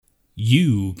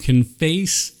You can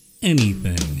face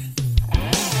anything.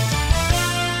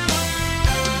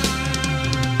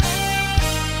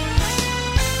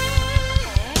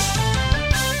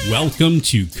 Welcome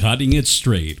to Cutting It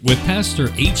Straight with Pastor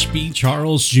H.B.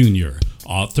 Charles Jr.,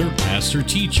 author, pastor,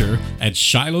 teacher at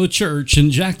Shiloh Church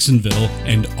in Jacksonville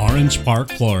and Orange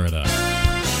Park, Florida.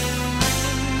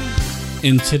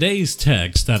 In today's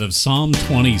text out of Psalm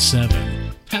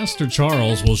 27, Pastor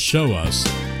Charles will show us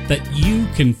that you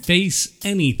can face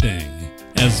anything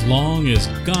as long as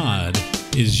God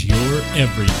is your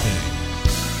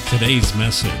everything. Today's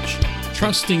message,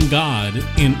 trusting God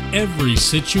in every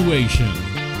situation.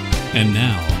 And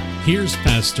now, here's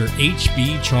Pastor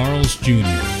H.B. Charles Jr.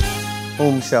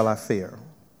 Whom shall I fear?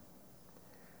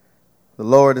 The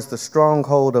Lord is the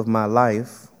stronghold of my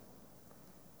life.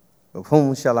 Of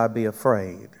whom shall I be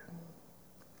afraid?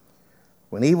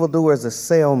 When evildoers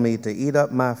assail me to eat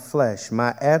up my flesh,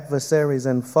 my adversaries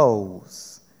and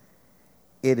foes,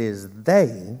 it is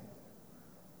they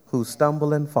who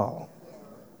stumble and fall.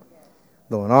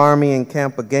 Though an army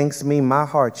encamp against me, my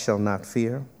heart shall not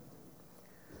fear.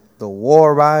 Though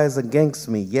war rise against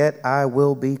me, yet I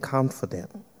will be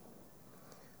confident.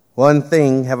 One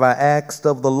thing have I asked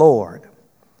of the Lord,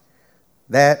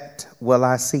 that will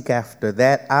I seek after,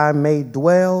 that I may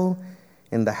dwell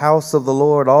in the house of the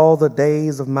Lord all the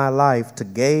days of my life, to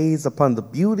gaze upon the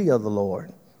beauty of the Lord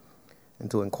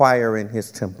and to inquire in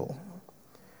his temple.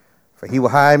 For he will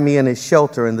hide me in his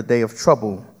shelter in the day of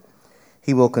trouble.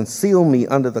 He will conceal me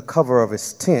under the cover of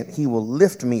his tent. He will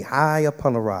lift me high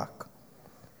upon a rock.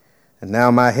 And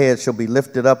now my head shall be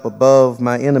lifted up above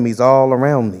my enemies all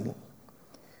around me.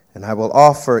 And I will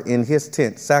offer in his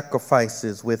tent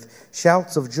sacrifices with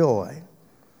shouts of joy.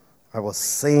 I will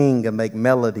sing and make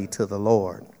melody to the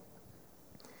Lord.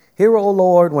 Hear, O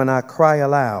Lord, when I cry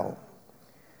aloud.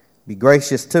 Be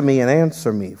gracious to me and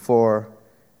answer me, for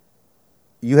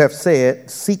you have said,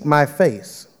 seek my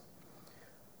face.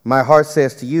 My heart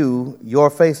says to you, your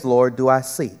face, Lord, do I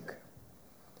seek.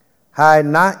 Hide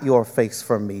not your face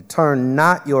from me. Turn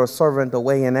not your servant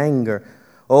away in anger.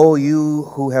 O you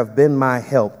who have been my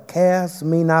help, cast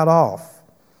me not off.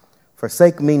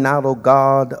 Forsake me not, O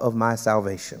God of my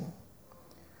salvation.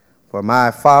 For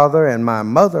my father and my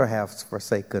mother have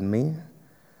forsaken me,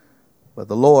 but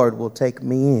the Lord will take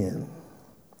me in.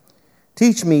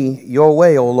 Teach me your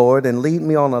way, O Lord, and lead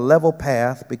me on a level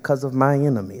path because of my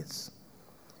enemies.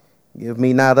 Give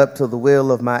me not up to the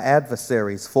will of my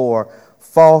adversaries, for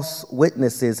false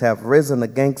witnesses have risen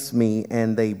against me,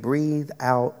 and they breathe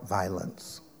out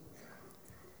violence.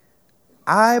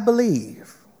 I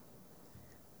believe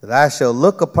that I shall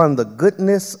look upon the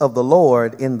goodness of the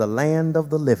Lord in the land of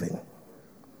the living.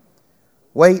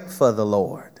 Wait for the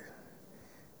Lord.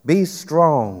 Be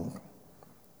strong,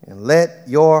 and let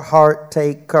your heart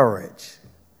take courage.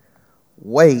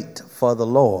 Wait for the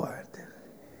Lord.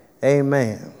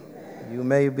 Amen. You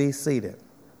may be seated.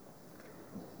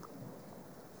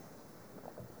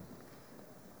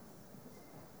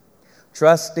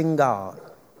 Trusting God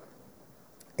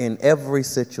in every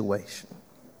situation.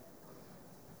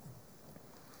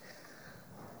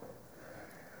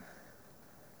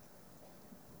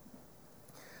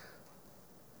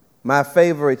 My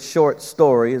favorite short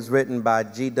story is written by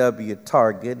G.W.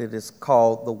 Target. It is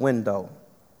called The Window.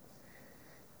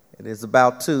 It is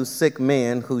about two sick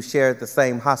men who shared the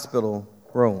same hospital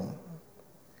room.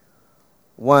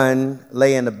 One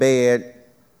lay in a bed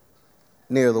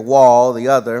near the wall, the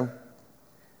other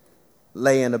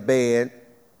lay in a bed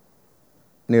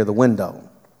near the window.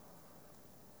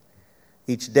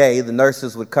 Each day, the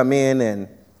nurses would come in and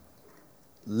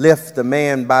lift the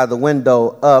man by the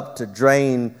window up to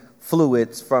drain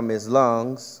fluids from his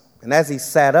lungs. And as he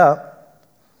sat up,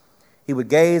 he would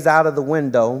gaze out of the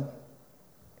window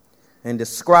and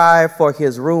describe for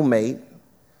his roommate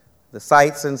the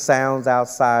sights and sounds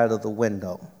outside of the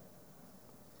window.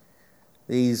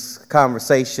 These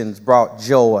conversations brought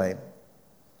joy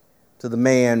to the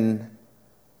man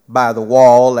by the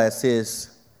wall as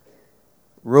his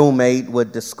roommate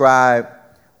would describe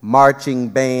marching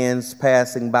bands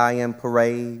passing by in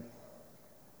parade,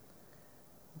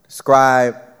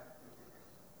 describe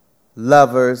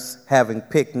lovers having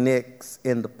picnics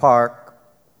in the park,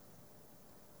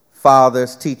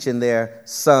 fathers teaching their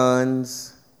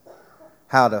sons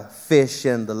how to fish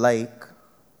in the lake.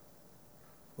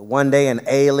 But one day an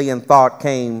alien thought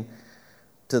came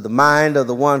to the mind of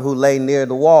the one who lay near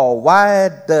the wall. Why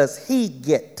does he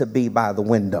get to be by the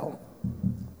window?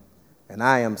 And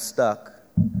I am stuck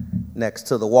next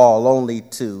to the wall only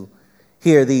to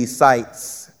hear these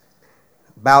sights,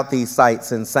 about these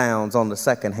sights and sounds on the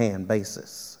second-hand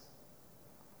basis.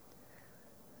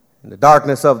 In the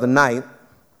darkness of the night,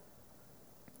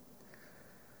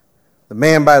 the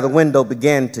man by the window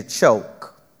began to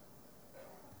choke.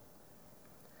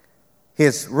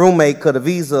 His roommate could have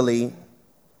easily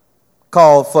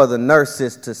called for the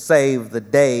nurses to save the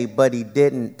day, but he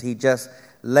didn't. He just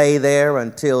lay there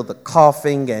until the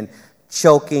coughing and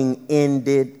choking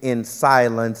ended in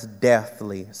silence,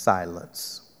 deathly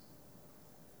silence.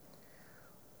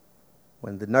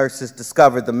 When the nurses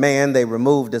discovered the man, they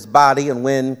removed his body, and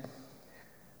when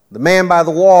the man by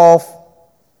the wall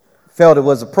felt it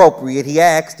was appropriate, he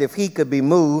asked if he could be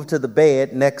moved to the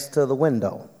bed next to the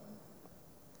window.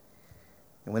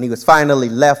 And when he was finally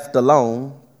left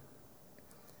alone,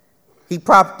 he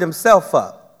propped himself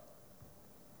up,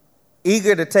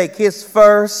 eager to take his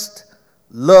first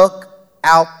look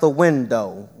out the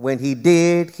window. When he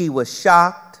did, he was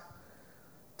shocked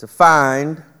to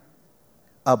find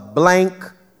a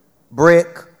blank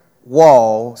brick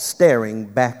wall staring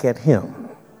back at him.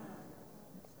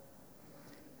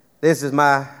 This is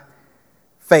my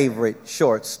favorite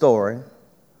short story.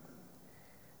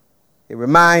 It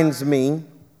reminds me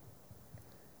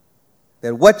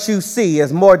that what you see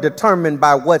is more determined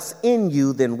by what's in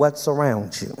you than what's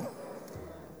around you.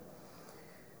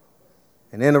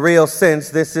 And in a real sense,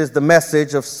 this is the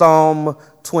message of Psalm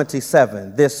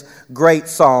 27, this great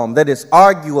psalm that is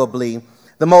arguably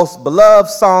the most beloved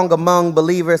song among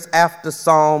believers after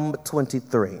Psalm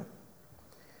 23.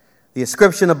 The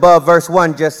inscription above verse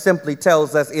 1 just simply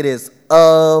tells us it is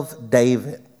of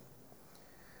David.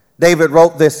 David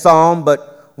wrote this psalm,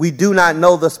 but we do not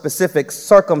know the specific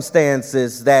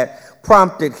circumstances that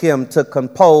prompted him to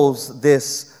compose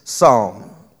this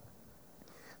psalm.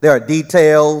 There are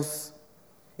details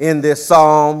in this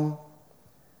psalm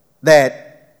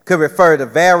that could refer to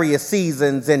various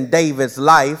seasons in David's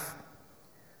life,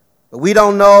 but we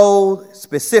don't know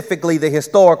specifically the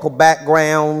historical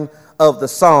background of the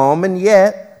psalm, and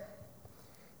yet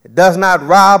it does not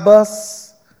rob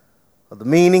us of the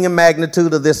meaning and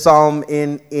magnitude of this psalm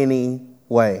in any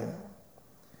way.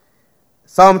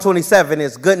 Psalm 27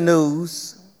 is good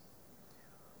news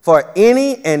for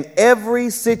any and every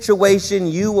situation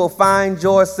you will find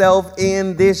yourself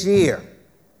in this year.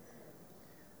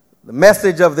 The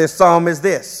message of this psalm is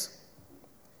this: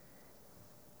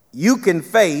 you can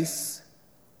face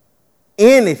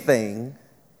anything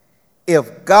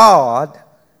if God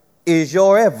is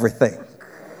your everything.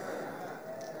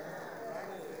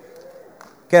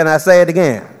 Can I say it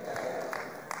again?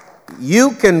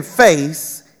 You can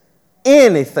face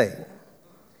anything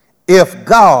if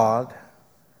God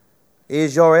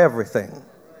is your everything.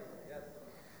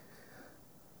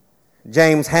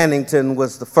 James Hannington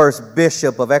was the first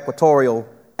bishop of Equatorial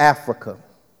Africa.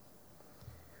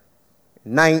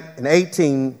 In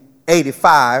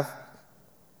 1885,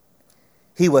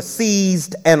 he was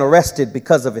seized and arrested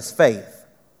because of his faith.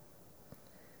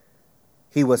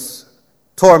 He was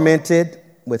tormented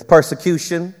with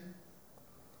persecution.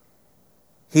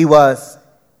 He was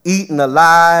eaten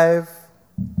alive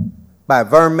by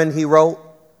vermin, he wrote,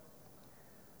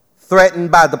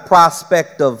 threatened by the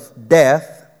prospect of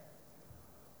death.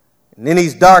 And in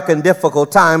these dark and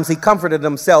difficult times, he comforted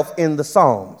himself in the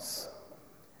Psalms.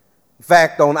 In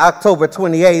fact, on October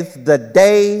 28th, the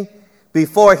day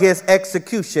before his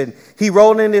execution, he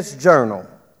wrote in his journal,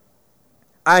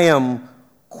 "I am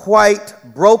quite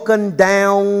broken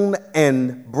down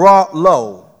and brought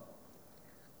low,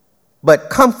 but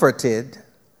comforted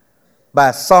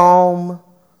by Psalm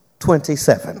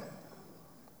 27.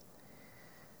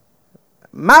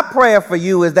 My prayer for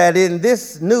you is that in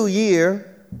this new year,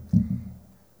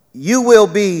 you will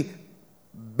be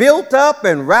built up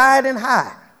and riding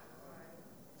high.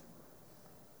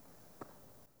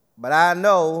 But I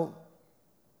know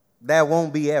that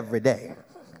won't be every day.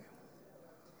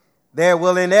 There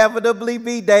will inevitably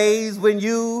be days when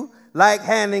you, like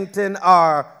Hannington,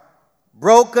 are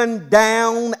broken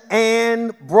down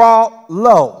and brought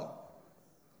low.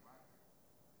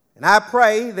 And I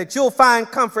pray that you'll find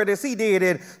comfort as he did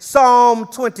in Psalm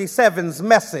 27's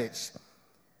message,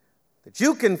 that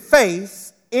you can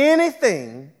face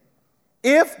anything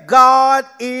if God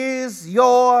is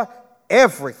your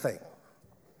everything.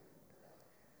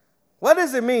 What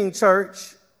does it mean,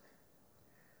 church,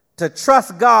 to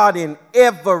trust God in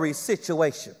every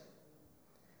situation?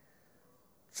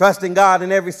 Trusting God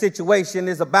in every situation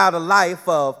is about a life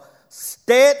of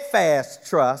steadfast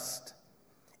trust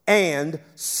and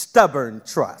stubborn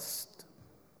trust.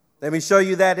 Let me show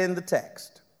you that in the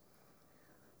text.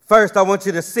 First, I want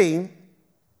you to see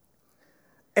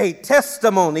a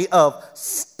testimony of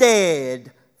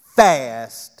steadfast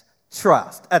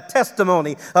trust. A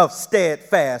testimony of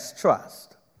steadfast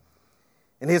trust.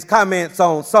 In his comments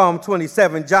on Psalm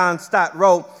 27, John Stott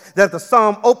wrote that the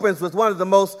psalm opens with one of the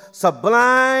most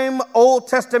sublime Old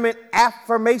Testament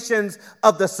affirmations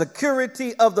of the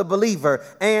security of the believer,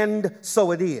 and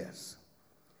so it is.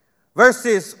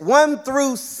 Verses 1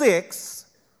 through 6,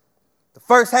 the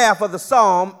first half of the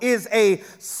psalm, is a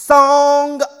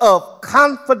song of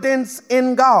confidence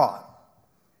in God.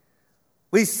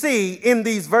 We see in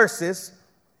these verses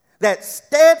that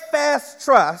steadfast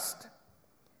trust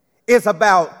is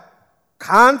about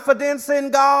confidence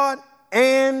in God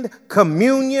and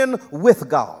communion with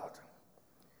God.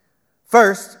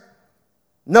 First,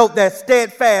 note that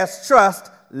steadfast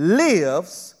trust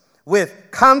lives with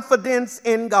confidence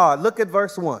in God. Look at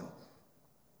verse 1.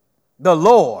 The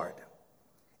Lord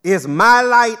is my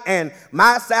light and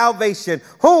my salvation.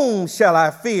 Whom shall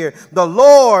I fear? The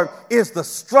Lord is the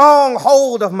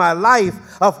stronghold of my life.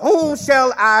 Of whom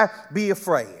shall I be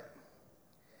afraid?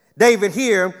 David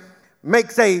here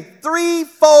makes a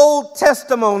threefold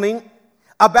testimony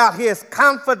about his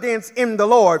confidence in the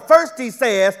Lord. First, he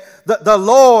says, the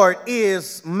Lord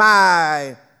is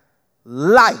my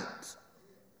light.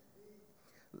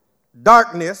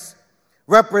 Darkness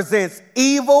represents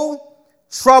evil,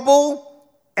 trouble,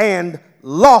 and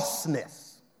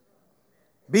lostness.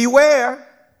 Beware,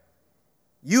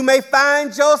 you may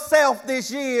find yourself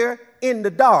this year in the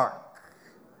dark,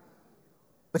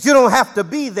 but you don't have to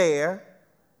be there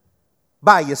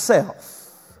by yourself.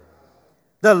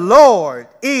 The Lord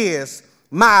is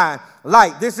my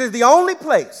light. This is the only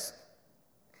place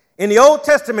in the Old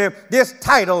Testament this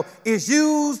title is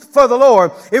used for the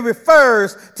Lord. It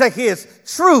refers to his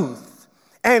truth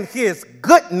and his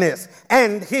goodness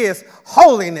and his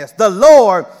holiness. The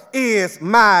Lord is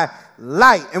my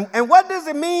light. And what does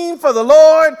it mean for the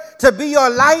Lord to be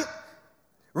your light?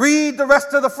 Read the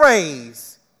rest of the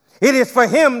phrase. It is for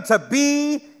him to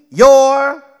be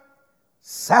your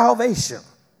salvation.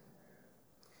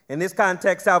 In this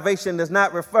context, salvation does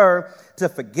not refer to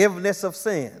forgiveness of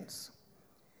sins.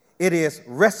 It is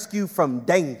rescue from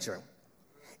danger.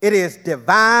 It is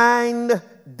divine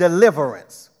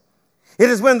deliverance. It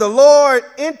is when the Lord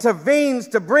intervenes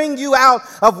to bring you out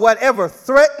of whatever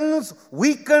threatens,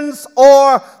 weakens,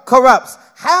 or corrupts.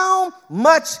 How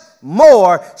much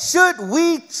more should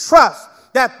we trust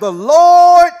that the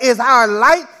Lord is our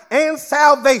light and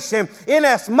salvation,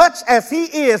 inasmuch as he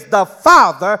is the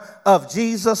Father of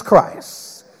Jesus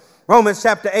Christ? Romans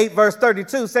chapter 8, verse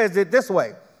 32 says it this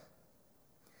way.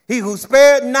 He who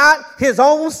spared not his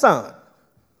own son,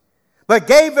 but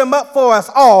gave him up for us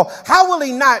all, how will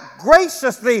he not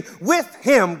graciously with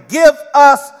him give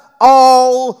us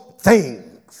all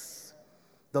things?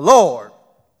 The Lord,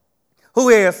 who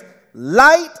is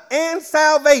light and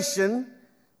salvation,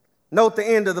 note the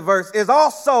end of the verse, is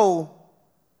also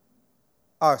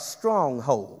our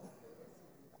stronghold.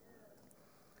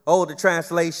 Older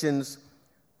translations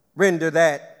render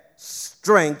that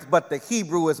strength, but the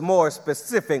Hebrew is more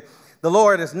specific. The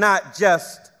Lord is not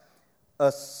just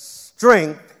a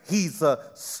strength, he's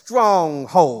a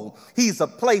stronghold. He's a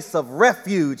place of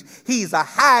refuge. He's a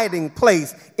hiding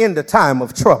place in the time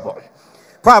of trouble.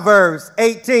 Proverbs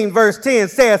 18 verse 10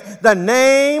 says, the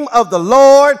name of the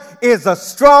Lord is a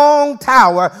strong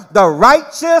tower. The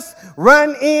righteous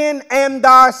run in and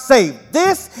are safe.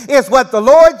 This is what the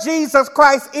Lord Jesus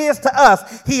Christ is to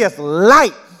us. He is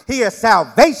light. He is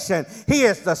salvation. He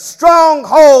is the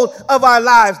stronghold of our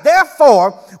lives.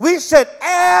 Therefore, we should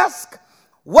ask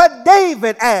what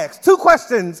David asked. Two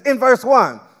questions in verse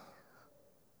 1.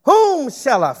 Whom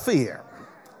shall I fear?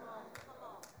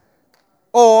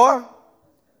 Or,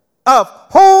 of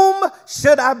whom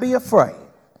should I be afraid?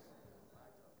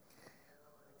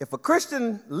 If a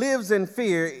Christian lives in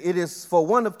fear, it is for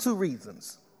one of two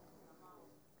reasons.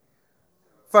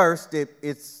 First, it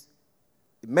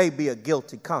may be a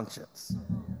guilty conscience.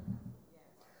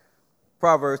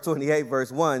 Proverbs 28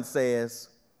 verse 1 says,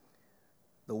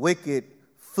 the wicked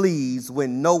flees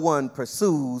when no one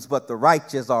pursues, but the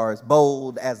righteous are as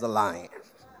bold as a lion.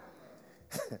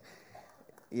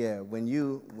 Yeah, when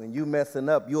you messing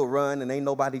up, you'll run and ain't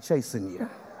nobody chasing you.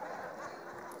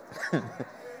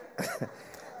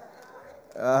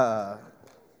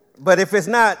 But if it's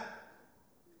not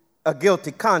a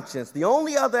guilty conscience, the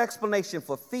only other explanation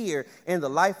for fear in the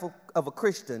life of a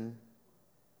Christian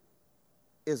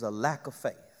is a lack of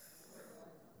faith.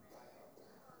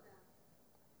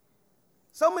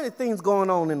 So many things going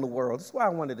on in the world. That's why I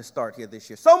wanted to start here this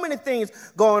year. So many things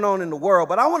going on in the world.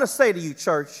 But I want to say to you,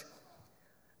 church,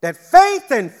 that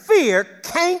faith and fear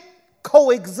can't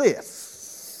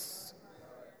coexist.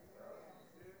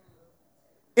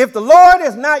 If the Lord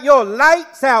is not your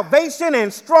light, salvation,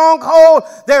 and stronghold,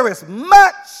 there is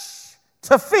much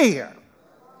to fear.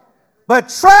 But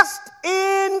trust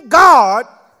in God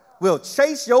will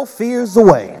chase your fears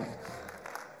away.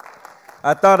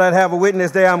 I thought I'd have a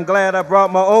witness there. I'm glad I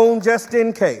brought my own just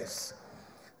in case.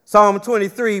 Psalm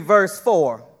 23, verse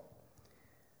 4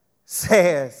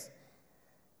 says,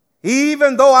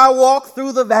 even though I walk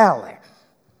through the valley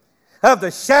of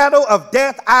the shadow of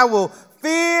death, I will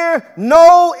fear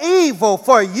no evil,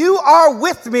 for you are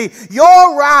with me.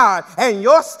 Your rod and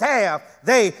your staff,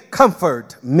 they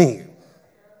comfort me.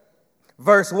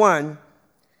 Verse 1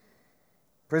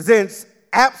 presents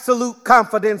absolute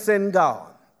confidence in God.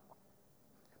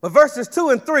 But verses 2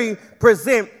 and 3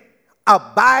 present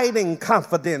abiding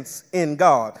confidence in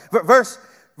God. Verse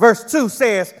 2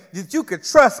 says that you could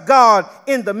trust God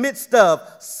in the midst of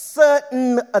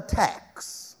sudden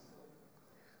attacks.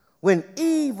 When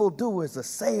evildoers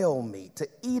assail me to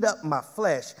eat up my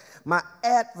flesh, my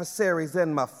adversaries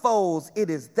and my foes, it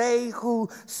is they who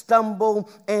stumble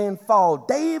and fall.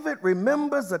 David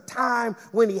remembers a time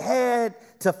when he had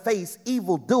to face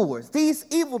evildoers. These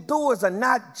evildoers are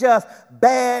not just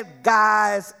bad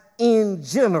guys in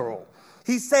general.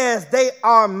 He says they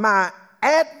are my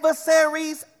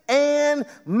adversaries and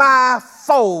my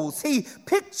foes. He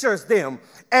pictures them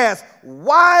as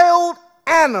wild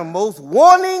animals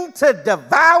wanting to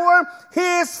devour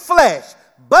his flesh.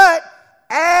 But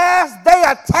as they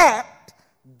attacked,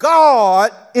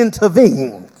 God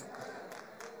intervened.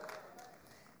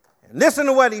 And listen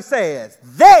to what he says.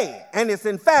 They, and it's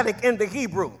emphatic in the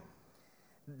Hebrew,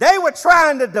 they were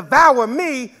trying to devour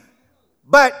me,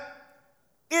 but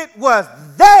it was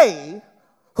they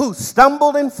who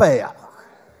stumbled and fell.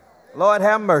 Lord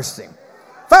have mercy.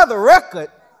 For the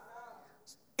record,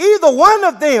 either one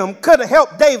of them could have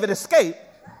helped David escape,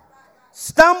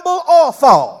 stumble or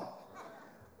fall.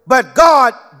 But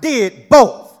God did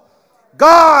both.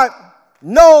 God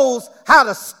knows how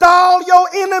to stall your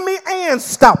enemy and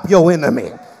stop your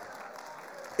enemy.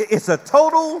 It's a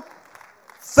total,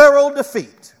 thorough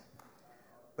defeat.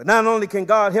 But not only can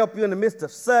God help you in the midst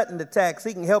of sudden attacks,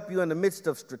 he can help you in the midst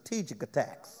of strategic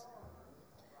attacks.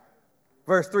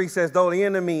 Verse 3 says, though the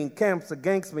enemy encamps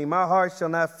against me, my heart shall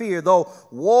not fear. Though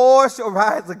war shall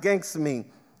rise against me,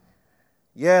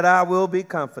 yet I will be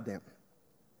confident.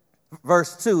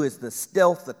 Verse 2 is the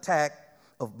stealth attack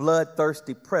of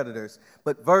bloodthirsty predators.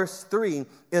 But verse 3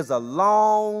 is a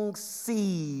long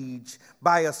siege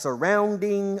by a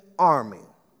surrounding army.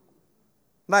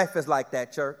 Life is like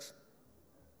that, church.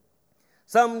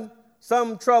 Some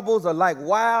troubles are like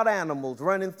wild animals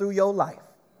running through your life.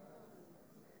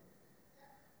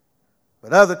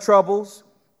 But other troubles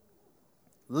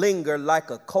linger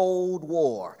like a cold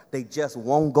war. They just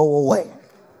won't go away.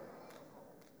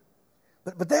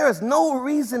 But there is no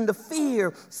reason to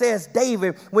fear, says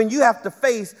David, when you have to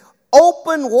face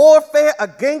open warfare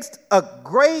against a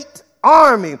great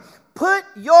army. Put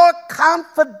your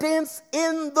confidence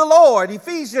in the Lord.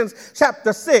 Ephesians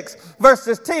chapter 6,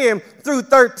 verses 10 through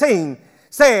 13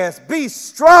 says, be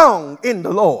strong in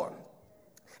the Lord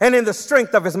and in the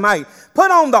strength of his might.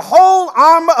 Put on the whole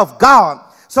armor of God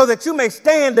so that you may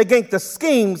stand against the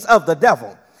schemes of the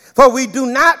devil. For we do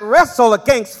not wrestle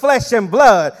against flesh and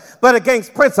blood, but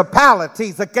against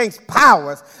principalities, against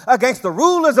powers, against the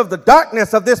rulers of the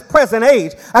darkness of this present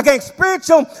age, against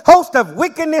spiritual hosts of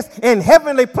wickedness in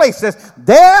heavenly places.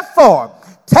 Therefore,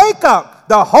 take up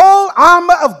the whole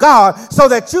armor of God so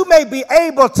that you may be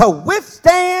able to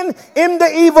withstand in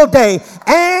the evil day.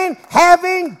 And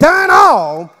having done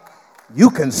all, you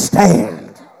can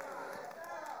stand.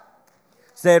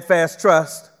 Steadfast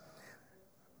trust,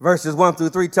 verses 1 through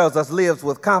 3 tells us lives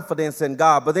with confidence in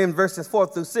God. But then verses 4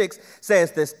 through 6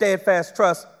 says that steadfast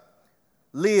trust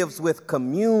lives with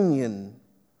communion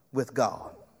with God.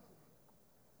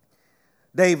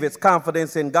 David's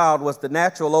confidence in God was the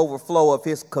natural overflow of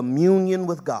his communion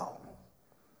with God.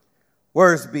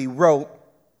 Worsby wrote,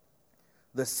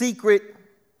 the secret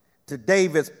to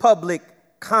David's public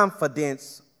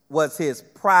confidence was his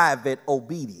private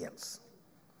obedience.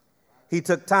 He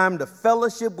took time to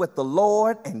fellowship with the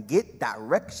Lord and get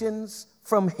directions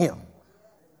from him.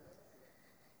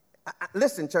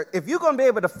 Listen, church, if you're going to be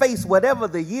able to face whatever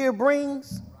the year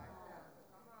brings,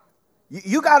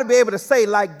 you got to be able to say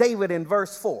like David in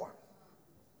verse 4.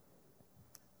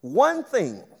 One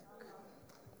thing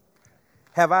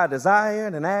have I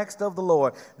desired and asked of the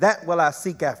Lord, that will I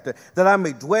seek after, that I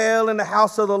may dwell in the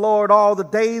house of the Lord all the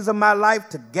days of my life,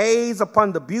 to gaze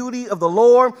upon the beauty of the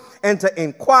Lord and to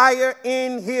inquire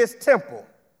in his temple.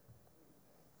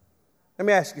 Let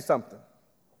me ask you something.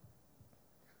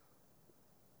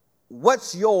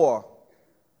 What's your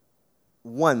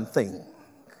one thing?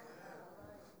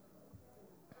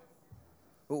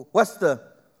 What's the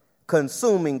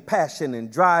consuming passion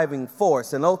and driving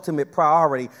force and ultimate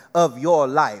priority of your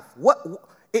life?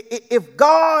 If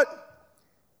God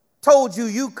told you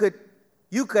you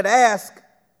could ask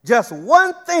just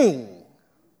one thing,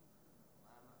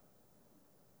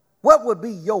 what would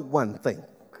be your one thing?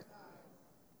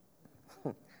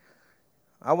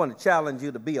 I want to challenge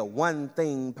you to be a one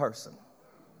thing person.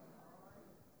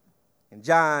 In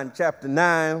John chapter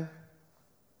 9,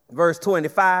 verse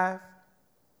 25,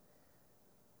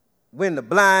 when the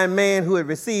blind man who had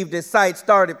received his sight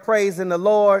started praising the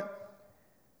Lord,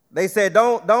 they said,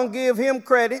 don't give him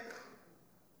credit.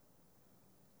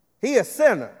 He a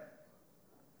sinner.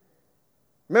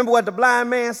 Remember what the blind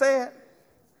man said?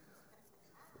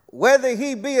 Whether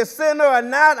he be a sinner or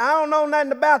not, I don't know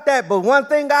nothing about that. But one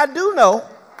thing I do know,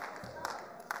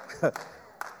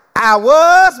 I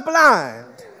was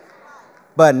blind,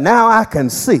 but now I can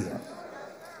see.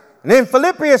 And in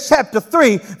Philippians chapter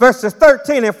 3, verses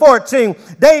 13 and 14,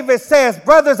 David says,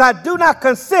 brothers, I do not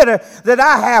consider that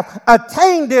I have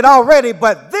attained it already,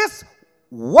 but this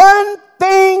one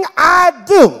thing I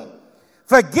do,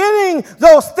 forgetting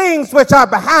those things which are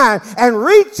behind and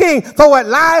reaching for what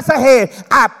lies ahead,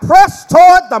 I press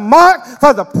toward the mark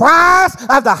for the prize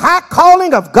of the high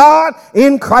calling of God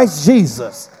in Christ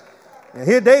Jesus. And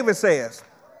here David says,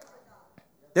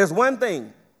 there's one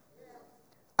thing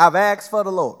I've asked for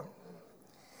the Lord.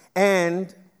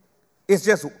 And it's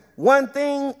just one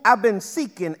thing I've been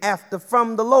seeking after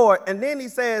from the Lord. And then he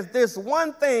says this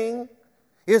one thing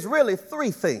is really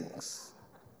three things.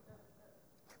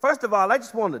 First of all, I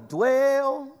just want to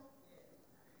dwell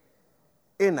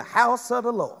in the house of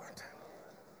the Lord.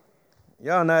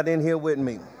 Y'all not in here with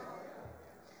me.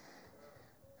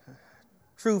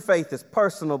 True faith is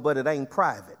personal, but it ain't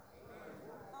private.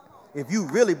 If you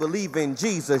really believe in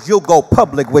Jesus, you'll go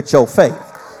public with your faith.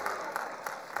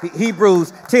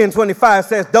 Hebrews 10:25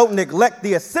 says, don't neglect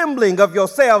the assembling of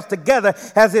yourselves together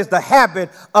as is the habit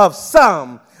of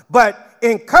some, but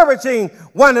encouraging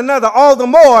one another all the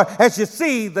more as you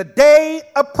see the day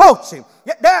approaching.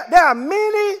 There are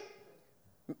many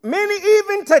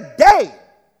even today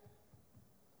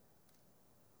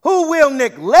who will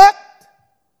neglect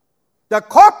the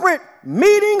corporate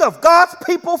meeting of God's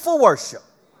people for worship.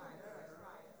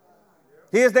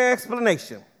 Here's their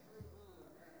explanation.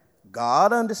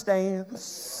 God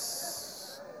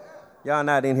understands. Y'all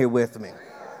not in here with me.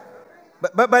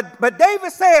 But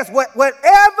David says,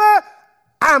 whatever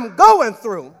I'm going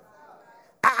through,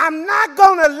 I'm not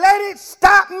going to let it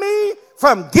stop me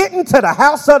from getting to the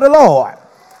house of the Lord.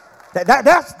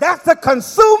 That's the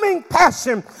consuming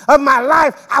passion of my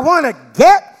life. I want to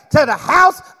get to the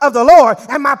house of the Lord.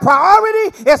 And my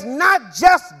priority is not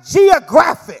just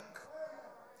geographic.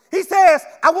 He says,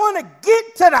 I want to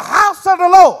get to the house of the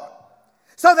Lord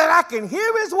so that I can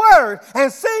hear his word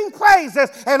and sing praises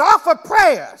and offer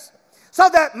prayers, so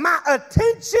that my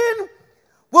attention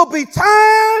will be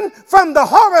turned from the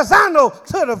horizontal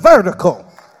to the vertical.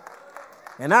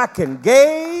 And I can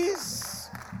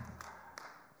gaze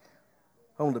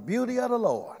on the beauty of the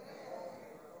Lord.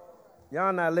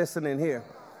 Y'all not listening here.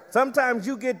 Sometimes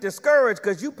you get discouraged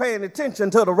because you're paying attention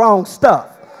to the wrong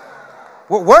stuff.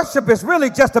 Well, worship is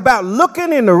really just about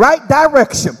looking in the right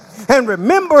direction and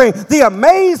remembering the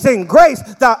amazing grace,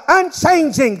 the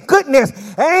unchanging goodness,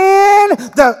 and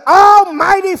the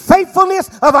almighty faithfulness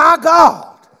of our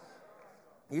God.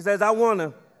 He says, I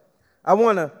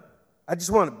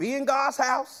just want to be in God's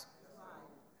house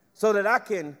so that I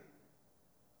can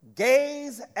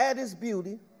gaze at his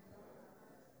beauty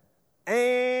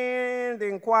and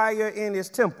inquire in his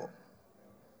temple.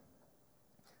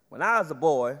 When I was a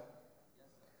boy,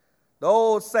 the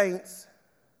old saints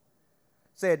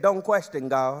said, don't question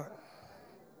God.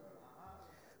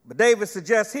 But David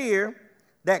suggests here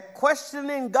that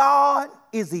questioning God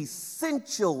is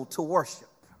essential to worship.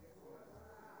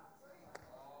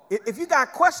 If you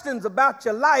got questions about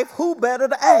your life, who better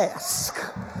to ask?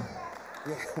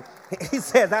 He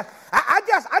says, I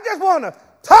just want to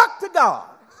talk to God.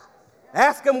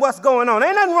 Ask him what's going on.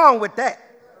 Ain't nothing wrong with that.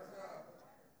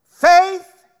 Faith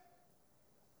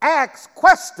asks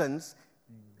questions,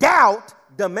 doubt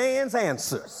demands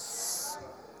answers.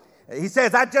 He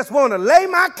says, I just want to lay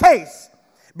my case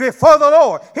before the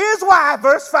Lord. Here's why,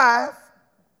 verse 5.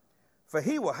 For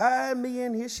he will hide me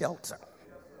in his shelter.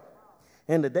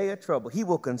 In the day of trouble, he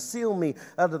will conceal me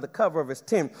under the cover of his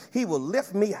tent. He will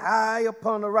lift me high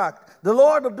upon the rock. The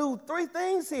Lord will do three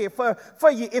things here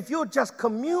for you. If you'll just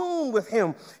commune with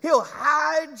him, he'll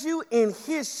hide you in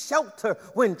his shelter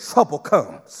when trouble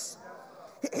comes.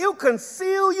 He'll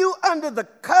conceal you under the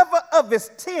cover of his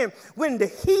tent when the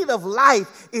heat of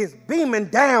life is beaming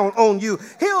down on you.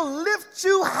 He'll lift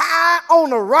you high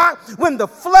on a rock when the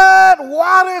flood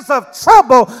waters of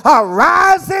trouble are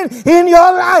rising in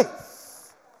your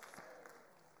life.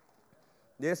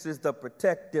 This is the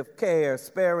protective care,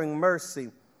 sparing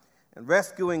mercy, and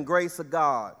rescuing grace of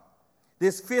God.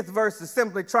 This fifth verse is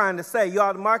simply trying to say, you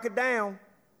ought to mark it down.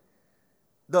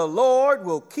 The Lord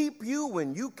will keep you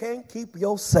when you can't keep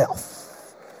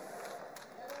yourself.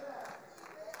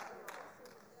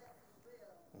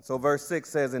 And so verse 6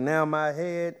 says, and now my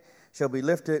head shall be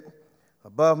lifted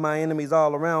above my enemies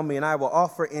all around me, and I will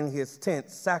offer in his tent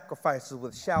sacrifices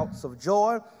with shouts of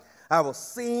joy. I will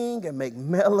sing and make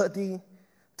melody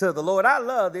to the Lord. I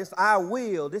love this. I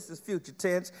will. This is future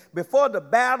tense. Before the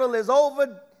battle is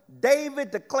over,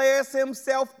 David declares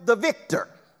himself the victor.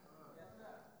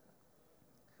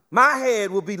 My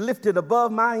head will be lifted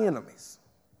above my enemies.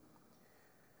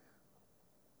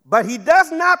 But he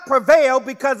does not prevail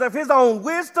because of his own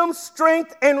wisdom,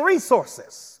 strength, and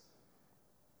resources.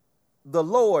 The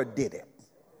Lord did it.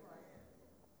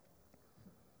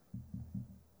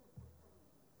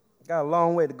 Got a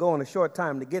long way to go in a short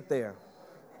time to get there.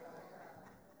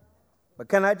 But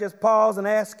can I just pause and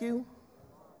ask you,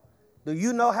 do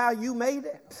you know how you made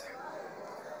it?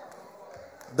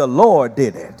 The Lord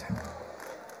did it.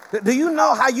 Do you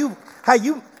know how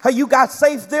you got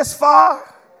safe this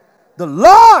far? The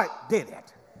Lord did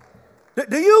it.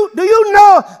 Do you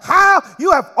know how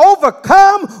you have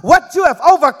overcome what you have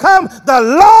overcome? The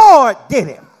Lord did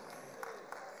it.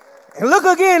 And look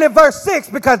again at verse 6,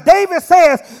 because David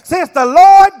says, since the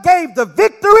Lord gave the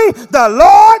victory, the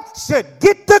Lord should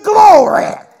get the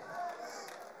glory.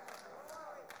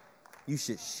 You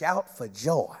should shout for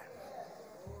joy.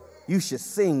 You should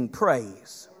sing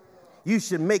praise. You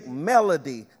should make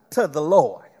melody to the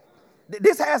Lord.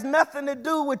 This has nothing to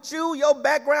do with you, your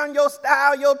background, your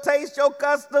style, your taste, your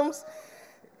customs.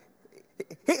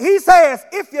 He says,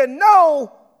 if you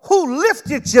know who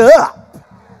lifted you up.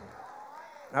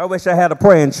 I wish I had a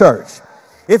praying church.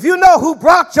 If you know who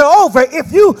brought you over,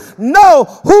 if you know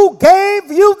who gave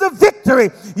you the victory,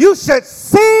 you should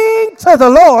sing to the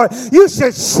Lord. You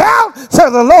should shout to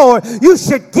the Lord. You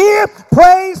should give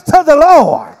praise to the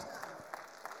Lord.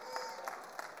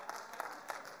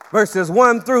 Verses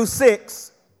 1 through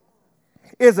 6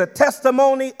 is a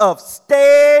testimony of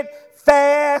steadfast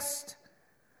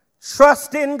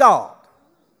trust in God.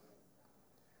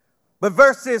 But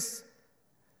verses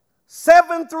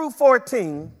 7 through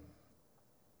 14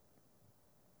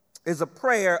 is a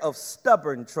prayer of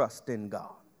stubborn trust in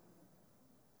God.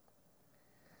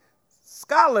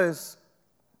 Scholars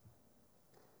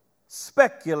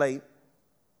speculate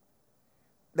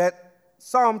that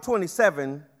Psalm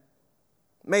 27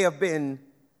 may have been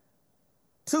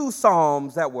two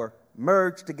psalms that were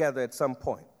merged together at some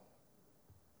point.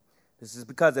 This is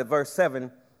because at verse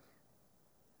 7,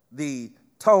 the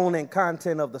tone and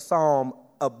content of the psalm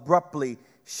abruptly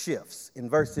shifts. In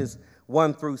verses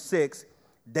 1 through 6,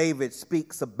 David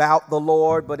speaks about the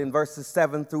Lord, but in verses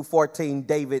 7 through 14,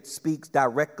 David speaks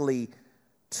directly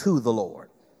to the Lord.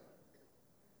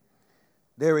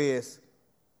 There is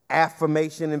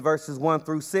affirmation in verses 1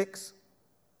 through 6.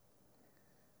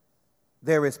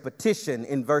 There is petition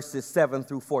in verses 7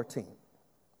 through 14.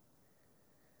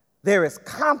 There is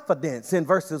confidence in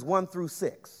verses 1 through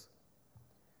 6.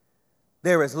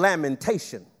 There is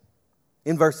lamentation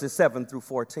in verses 7 through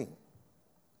 14.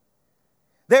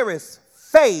 There is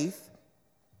faith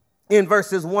in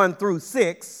verses 1 through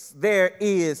 6. There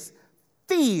is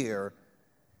fear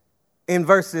in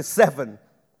verses 7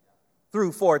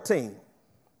 through 14.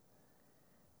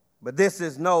 But this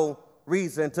is no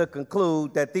reason to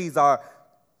conclude that these are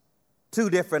two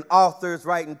different authors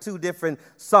writing two different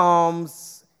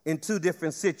psalms in two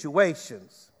different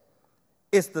situations.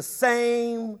 It's the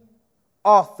same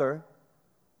author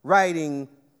writing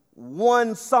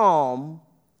one psalm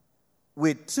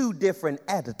with two different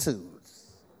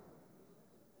attitudes.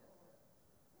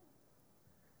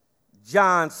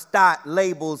 John Stott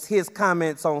labels his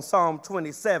comments on Psalm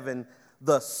 27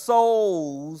 the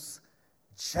soul's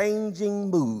changing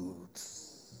moods.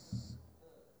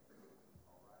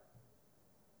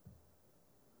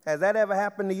 Has that ever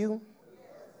happened to you?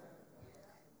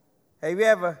 Have you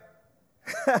ever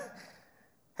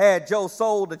had your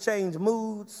soul to change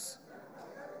moods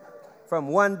from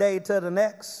one day to the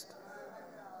next?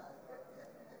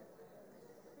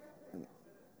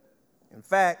 In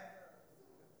fact,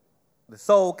 the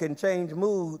soul can change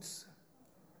moods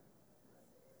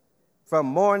from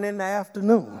morning to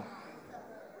afternoon.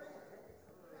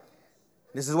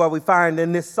 This is what we find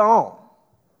in this psalm.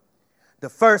 The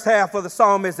first half of the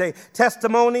psalm is a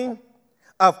testimony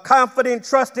of confident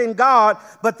trust in God,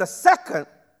 but the second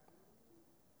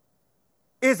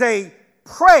is a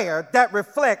prayer that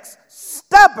reflects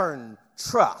stubborn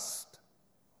trust.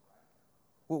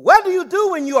 What do you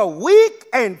do when you are weak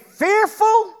and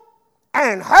fearful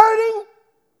and hurting?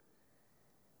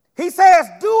 He says,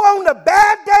 do on the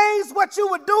bad days what you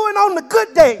were doing on the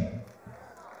good day.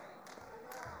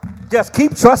 Just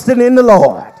keep trusting in the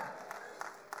Lord.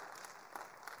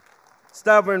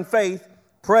 Stubborn faith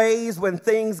prays when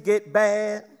things get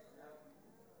bad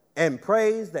and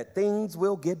prays that things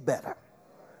will get better.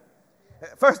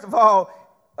 First of all,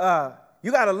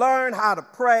 you got to learn how to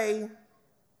pray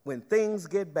when things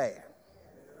get bad.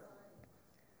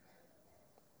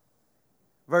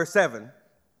 Verse 7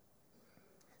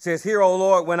 says, "Hear, O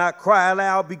Lord, when I cry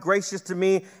aloud, be gracious to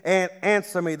me and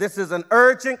answer me." This is an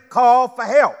urgent call for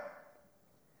help.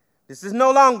 This is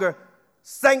no longer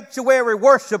sanctuary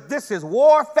worship. This is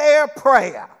warfare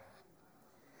prayer.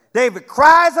 David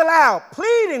cries aloud,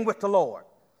 pleading with the Lord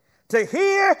to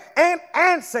hear and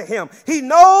answer him. He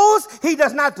knows he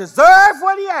does not deserve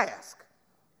what he asks,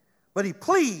 but he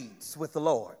pleads with the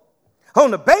Lord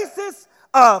on the basis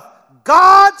of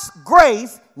God's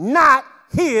grace, not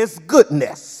his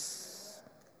goodness.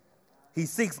 He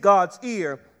seeks God's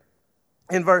ear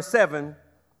in verse 7,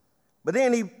 but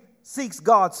then he seeks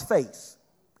God's face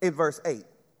in verse 8.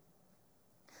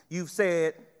 You've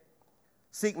said,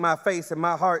 "Seek my face," and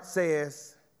my heart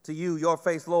says to you, "Your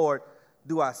face, Lord,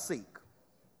 do I seek."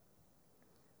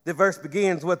 The verse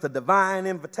begins with a divine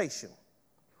invitation.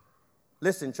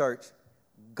 Listen, church,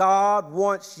 God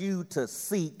wants you to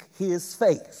seek his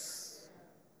face.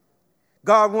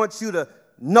 God wants you to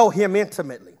know him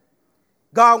intimately.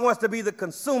 God wants to be the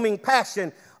consuming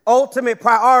passion, ultimate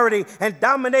priority, and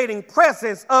dominating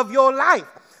presence of your life.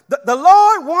 The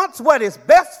Lord wants what is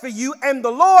best for you, and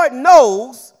the Lord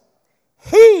knows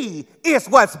he is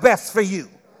what's best for you.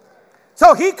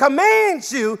 So he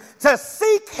commands you to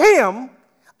seek him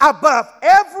above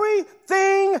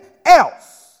everything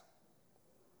else.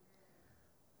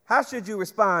 How should you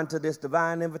respond to this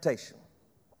divine invitation?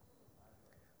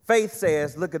 Faith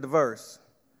says, look at the verse,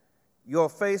 "Your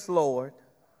face, Lord,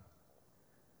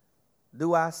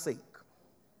 do I seek."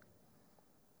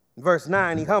 Verse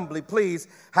 9, he humbly pleads,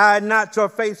 "Hide not your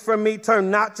face from me,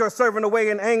 turn not your servant away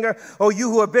in anger. O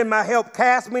you who have been my help,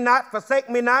 cast me not, forsake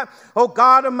me not, O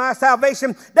God of my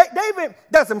salvation." David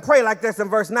doesn't pray like this in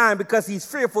verse 9 because he's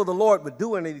fearful the Lord would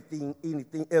do anything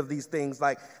of these things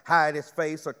like hide his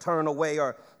face or turn away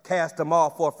or cast him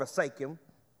off or forsake him.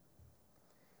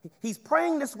 He's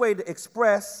praying this way to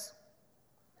express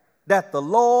that the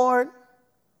Lord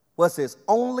was his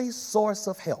only source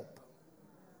of help.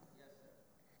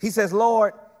 He says,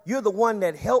 "Lord, you're the one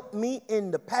that helped me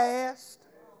in the past.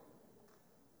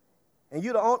 And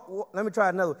you're the only, let me try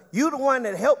another. You're the one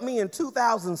that helped me in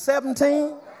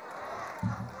 2017.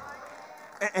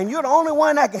 And you're the only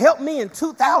one that can help me in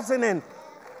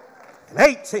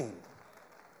 2018.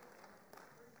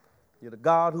 You're the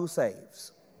God who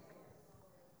saves."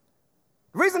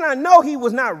 The reason I know he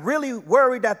was not really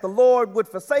worried that the Lord would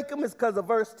forsake him is because of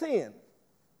verse 10.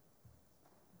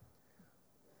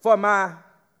 "For my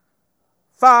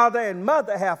father and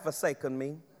mother have forsaken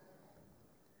me,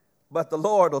 but the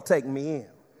Lord will take me in."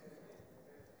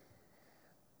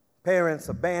 Parents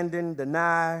abandon,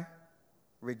 deny,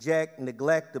 reject,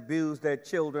 neglect, abuse their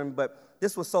children, but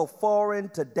this was so foreign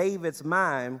to David's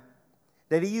mind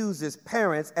that he used his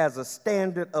parents as a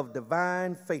standard of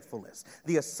divine faithfulness.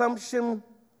 The assumption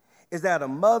is that a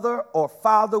mother or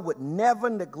father would never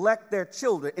neglect their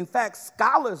children. In fact,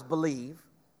 scholars believe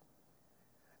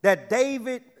that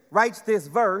David writes this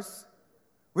verse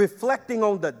reflecting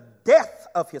on the death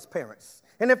of his parents.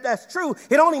 And if that's true,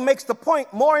 it only makes the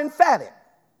point more emphatic.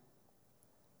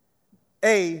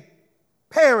 A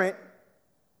parent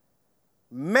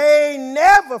may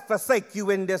never forsake you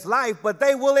in this life, but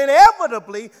they will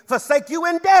inevitably forsake you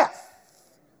in death.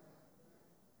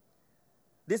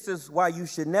 This is why you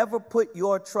should never put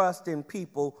your trust in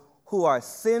people who are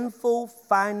sinful,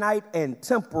 finite, and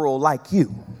temporal like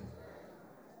you.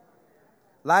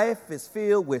 Life is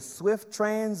filled with swift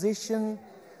transition,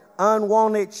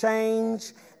 unwanted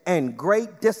change, and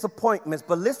great disappointments.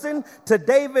 But listen to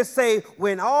David say,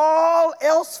 "When all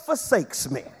else forsakes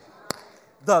me,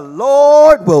 the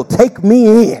Lord will take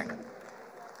me in."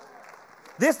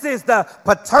 This is the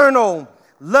paternal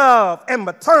love and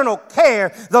maternal care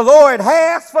the Lord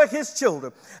has for his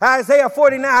children. Isaiah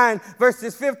 49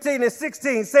 verses 15 and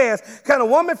 16 says, "Can a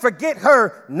woman forget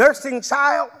her nursing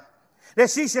child that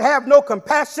she should have no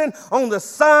compassion on the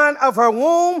son of her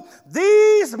womb.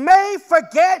 These may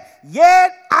forget,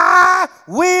 yet I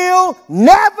will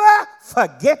never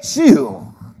forget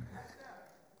you.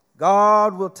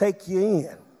 God will take you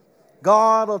in.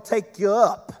 God will take you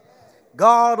up.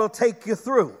 God will take you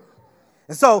through.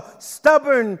 And so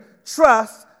stubborn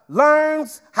trust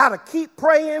learns how to keep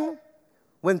praying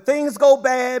when things go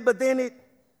bad, but then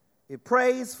it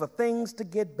prays for things to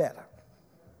get better.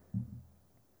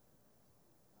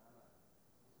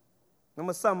 I'm going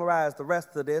to summarize the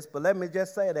rest of this, but let me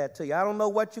just say that to you. I don't know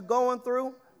what you're going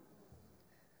through,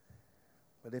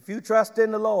 but if you trust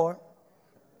in the Lord,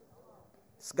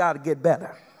 it's got to get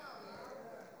better.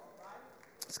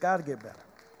 It's got to get better.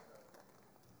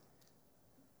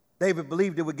 David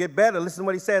believed it would get better. Listen to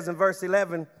what he says in verse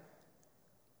 11.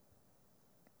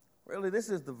 Really, this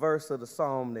is the verse of the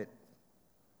psalm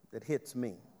that hits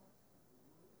me.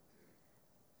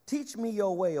 Teach me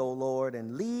your way, O Lord,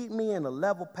 and lead me in a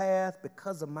level path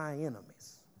because of my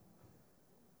enemies.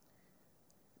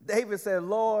 David said,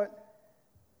 Lord,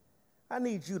 I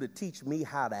need you to teach me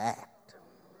how to act.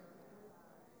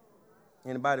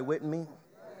 Anybody with me?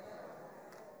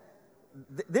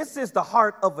 This is the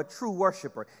heart of a true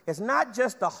worshiper. It's not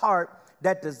just a heart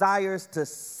that desires to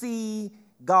see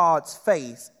God's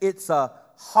face. It's a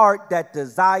heart that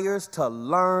desires to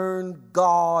learn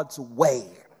God's way.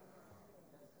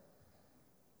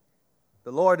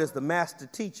 The Lord is the master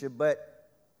teacher, but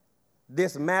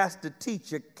this master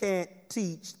teacher can't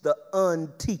teach the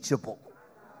unteachable.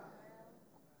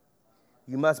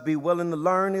 You must be willing to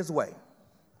learn his way.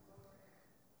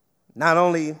 Not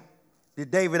only did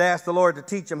David ask the Lord to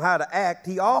teach him how to act,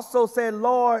 he also said,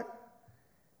 Lord,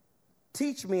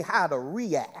 teach me how to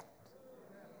react.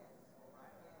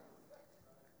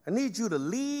 I need you to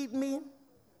lead me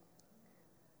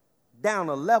down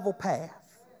a level path.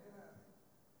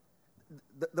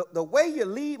 The way you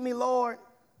lead me, Lord,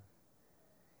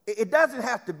 it doesn't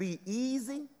have to be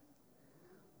easy,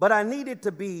 but I need it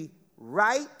to be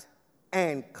right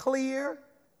and clear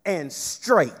and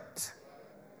straight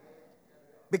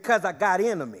because I got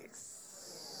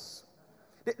enemies.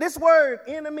 This word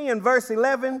enemy in verse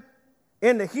 11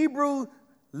 in the Hebrew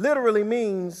literally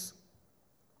means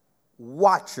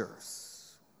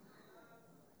watchers.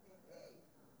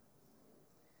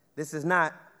 This is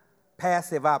not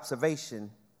passive observation,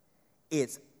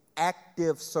 it's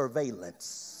active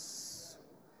surveillance.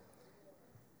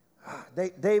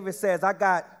 David says, I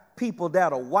got people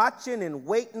that are watching and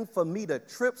waiting for me to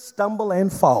trip, stumble,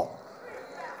 and fall.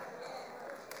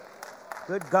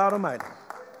 Good God Almighty.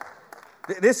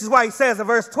 This is why he says in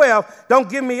verse 12, don't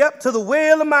give me up to the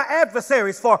will of my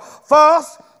adversaries, for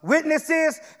false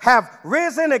witnesses have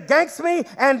risen against me,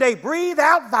 and they breathe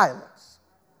out violence.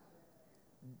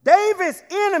 David's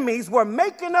enemies were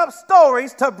making up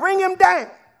stories to bring him down.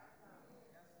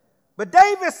 But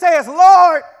David says,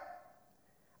 Lord,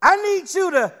 I need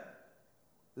you to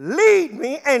lead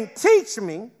me and teach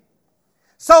me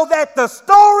so that the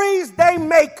stories they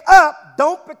make up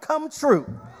don't become true.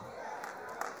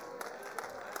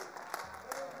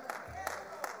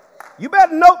 You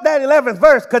better note that 11th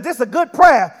verse because it's a good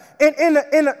prayer.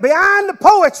 Beyond the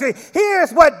poetry,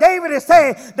 here's what David is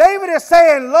saying. David is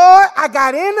saying, Lord, I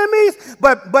got enemies,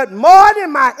 but more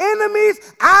than my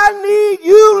enemies, I need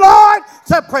you, Lord,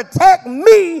 to protect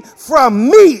me from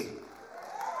me.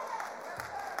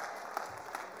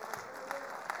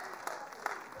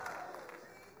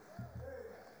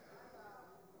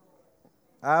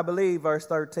 I believe, verse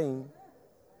 13,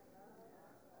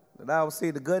 that I will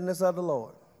see the goodness of the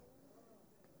Lord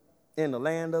in the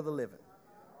land of the living.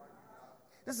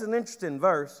 This is an interesting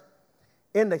verse.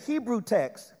 In the Hebrew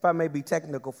text, if I may be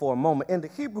technical for a moment, in the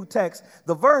Hebrew text,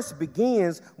 the verse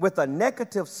begins with a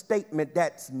negative statement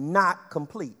that's not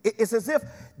complete. It's as if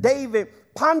David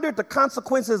pondered the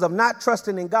consequences of not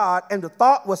trusting in God, and the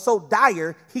thought was so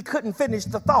dire, he couldn't finish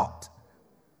the thought.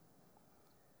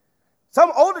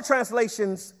 Some older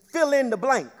translations fill in the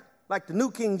blank, like the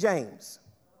New King James.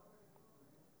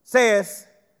 Says,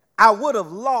 I would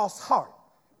have lost heart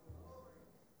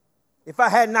if I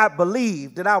had not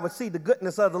believed that I would see the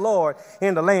goodness of the Lord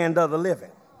in the land of the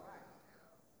living.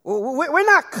 We're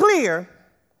not clear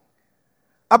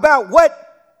about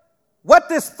what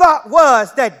this thought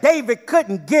was that David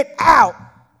couldn't get out,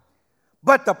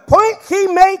 but the point he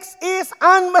makes is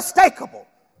unmistakable.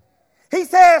 He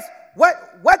says,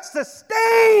 what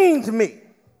sustained me,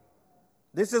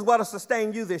 this is what will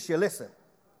sustain you this year, listen,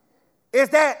 is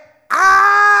that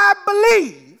I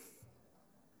believe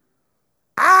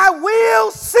I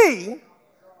will see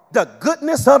the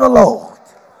goodness of the Lord.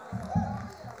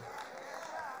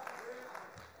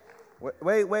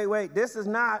 Wait. This is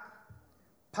not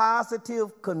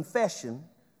positive confession.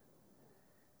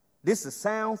 This is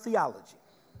sound theology.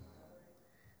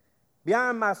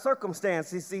 Beyond my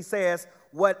circumstances, he says,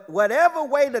 whatever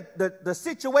way the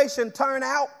situation turned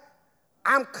out,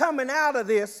 I'm coming out of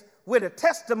this with a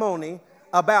testimony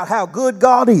about how good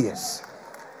God is.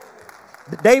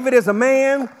 David is a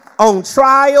man on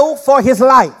trial for his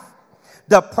life.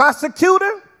 The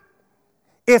prosecutor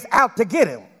is out to get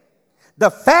him. The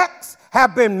facts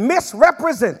have been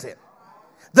misrepresented.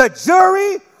 The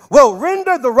jury will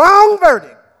render the wrong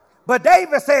verdict. But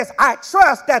David says, I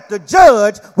trust that the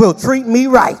judge will treat me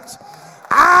right.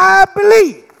 I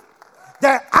believe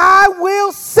that I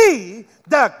will see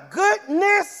the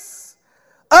goodness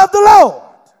of the Lord.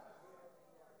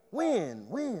 When?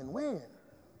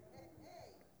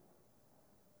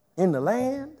 In the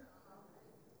land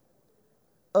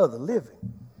of the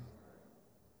living.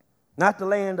 Not the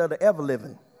land of the ever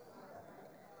living.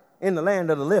 In the land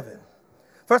of the living.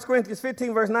 1 Corinthians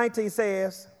 15 verse 19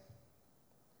 says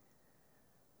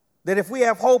that if we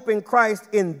have hope in Christ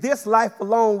in this life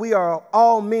alone, we are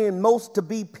all men most to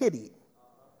be pitied.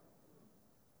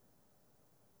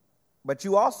 But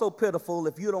you also pitiful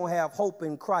if you don't have hope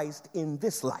in Christ in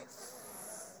this life.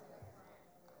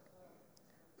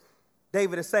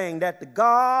 David is saying that the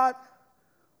God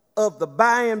of the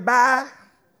by and by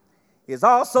is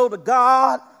also the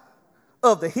God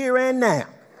of the here and now.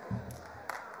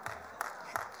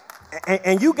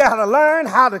 And you got to learn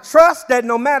how to trust that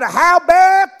no matter how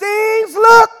bad things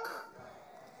look,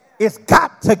 it's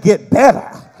got to get better.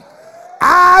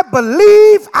 I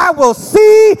believe I will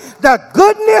see the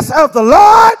goodness of the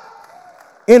Lord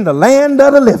in the land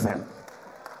of the living.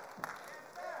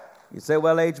 You say,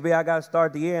 well, HB, I got to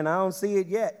start the end. I don't see it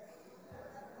yet.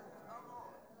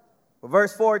 But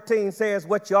verse 14 says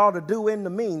what you ought to do in the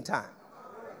meantime.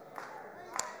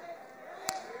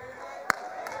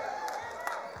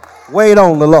 Wait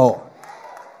on the Lord.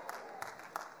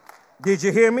 Did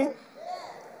you hear me?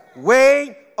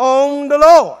 Wait on the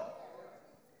Lord.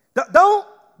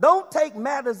 Don't take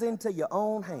matters into your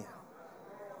own hand.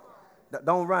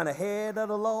 Don't run ahead of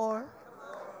the Lord.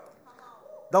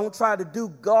 Don't try to do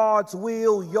God's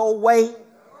will your way.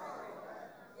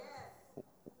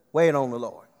 Wait on the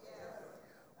Lord.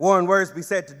 Warren Wiersbe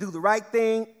said to do the right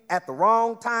thing at the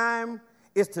wrong time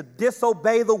is to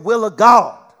disobey the will of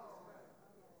God.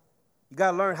 You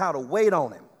got to learn how to wait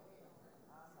on him.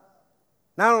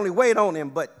 Not only wait on him,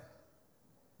 but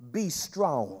be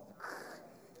strong.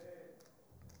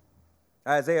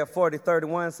 Isaiah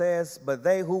 40:31 says, but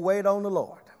they who wait on the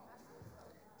Lord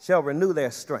shall renew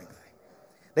their strength.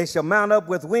 They shall mount up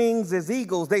with wings as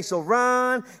eagles. They shall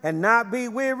run and not be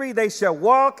weary. They shall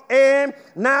walk and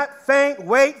not faint.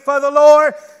 Wait for the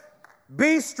Lord.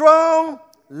 Be strong.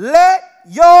 Let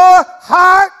your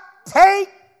heart take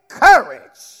courage.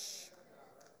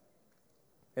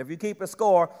 If you keep a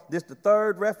score, this is the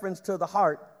third reference to the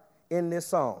heart in this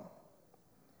song.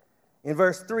 In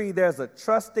verse 3, there's a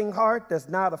trusting heart that's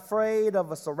not afraid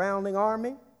of a surrounding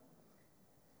army.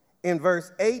 In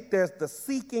verse 8, there's the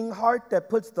seeking heart that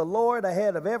puts the Lord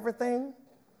ahead of everything.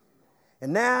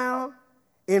 And now,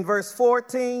 in verse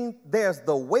 14, there's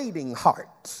the waiting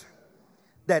heart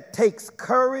that takes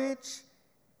courage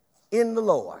in the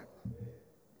Lord.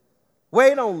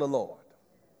 Wait on the Lord.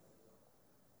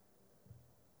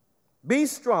 Be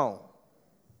strong.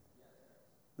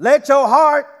 Let your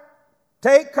heart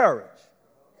take courage.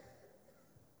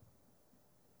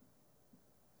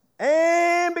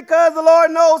 And because the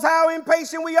Lord knows how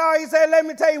impatient we are, he said, let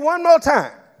me tell you one more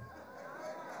time.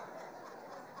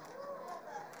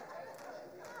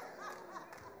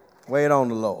 Wait on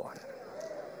the Lord.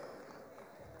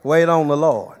 Wait on the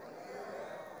Lord.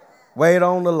 Wait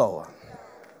on the Lord.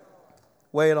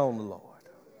 Wait on the Lord.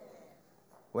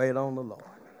 Wait on the Lord.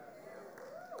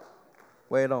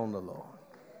 Wait on the Lord.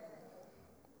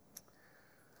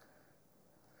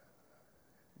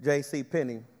 J.C.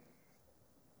 Penney,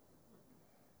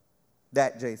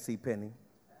 that J.C. Penney,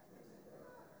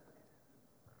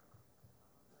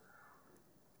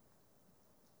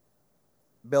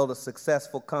 built a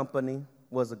successful company,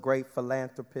 was a great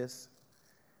philanthropist,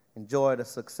 enjoyed a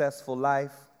successful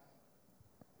life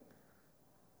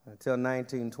until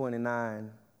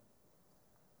 1929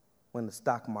 when the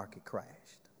stock market crashed.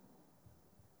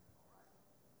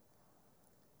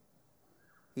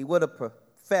 He would have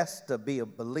professed to be a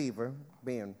believer,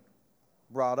 being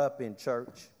brought up in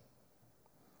church,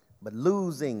 but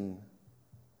losing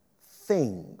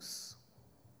things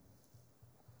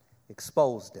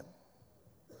exposed him.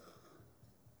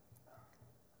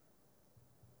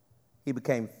 He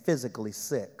became physically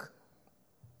sick.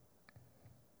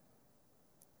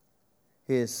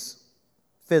 his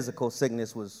physical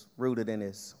sickness was rooted in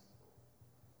his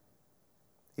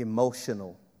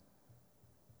emotional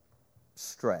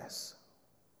stress.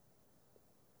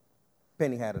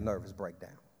 Penny had a nervous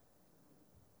breakdown.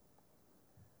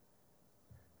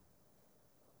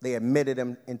 They admitted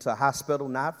him into a hospital,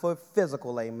 not for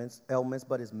physical ailments,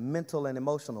 but his mental and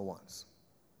emotional ones.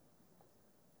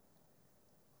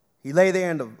 He lay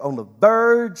there on the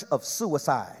verge of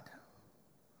suicide.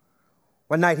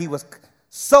 One night he was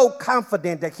so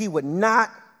confident that he would not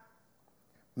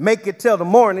make it till the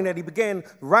morning that he began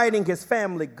writing his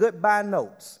family goodbye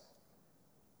notes.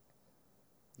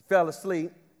 He fell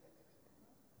asleep,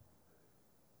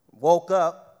 woke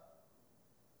up,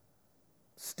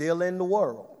 still in the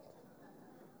world.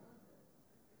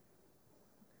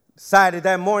 Decided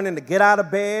that morning to get out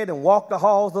of bed and walk the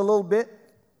halls a little bit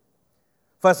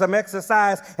for some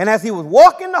exercise. And as he was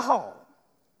walking the hall,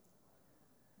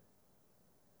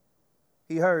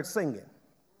 he heard singing.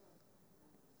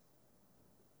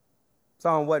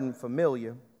 Song wasn't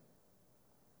familiar,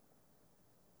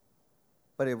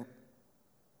 but it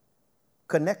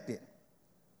connected.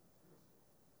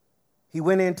 He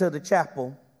went into the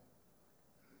chapel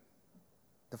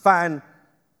to find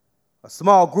a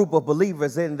small group of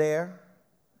believers in there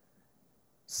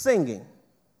singing.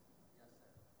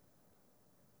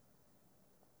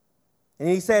 And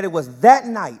he said it was that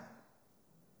night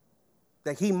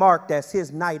that he marked as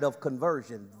his night of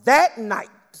conversion. That night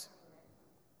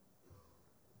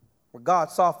where God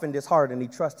softened his heart and he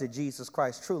trusted Jesus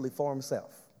Christ truly for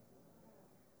himself.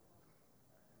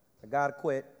 I gotta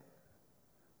quit.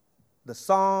 The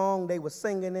song they were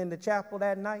singing in the chapel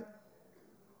that night,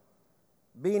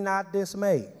 be not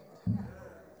dismayed,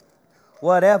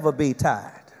 whatever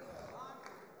betide,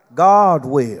 God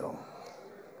will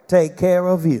take care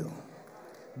of you.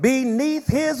 Beneath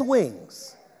his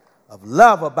wings of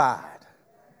love abide,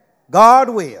 God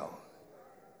will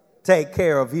take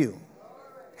care of you.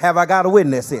 Have I got a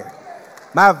witness here?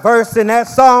 My verse in that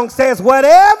song says,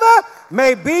 whatever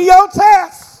may be your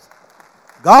test,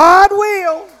 God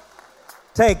will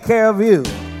take care of you.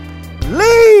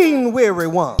 Lean, weary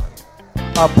one,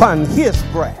 upon his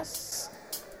breast,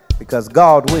 because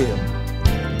God will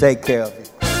take care of you.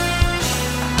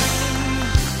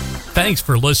 Thanks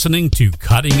for listening to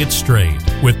Cutting It Straight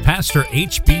with Pastor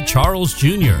H.B. Charles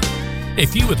Jr.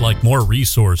 If you would like more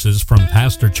resources from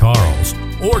Pastor Charles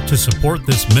or to support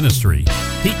this ministry,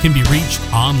 he can be reached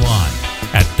online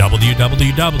at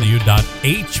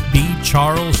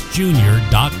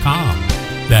www.hbcharlesjr.com.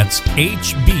 That's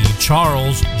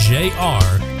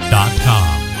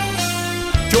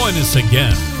hbcharlesjr.com. Join us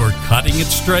again for Cutting It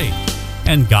Straight,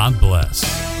 and God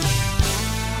bless.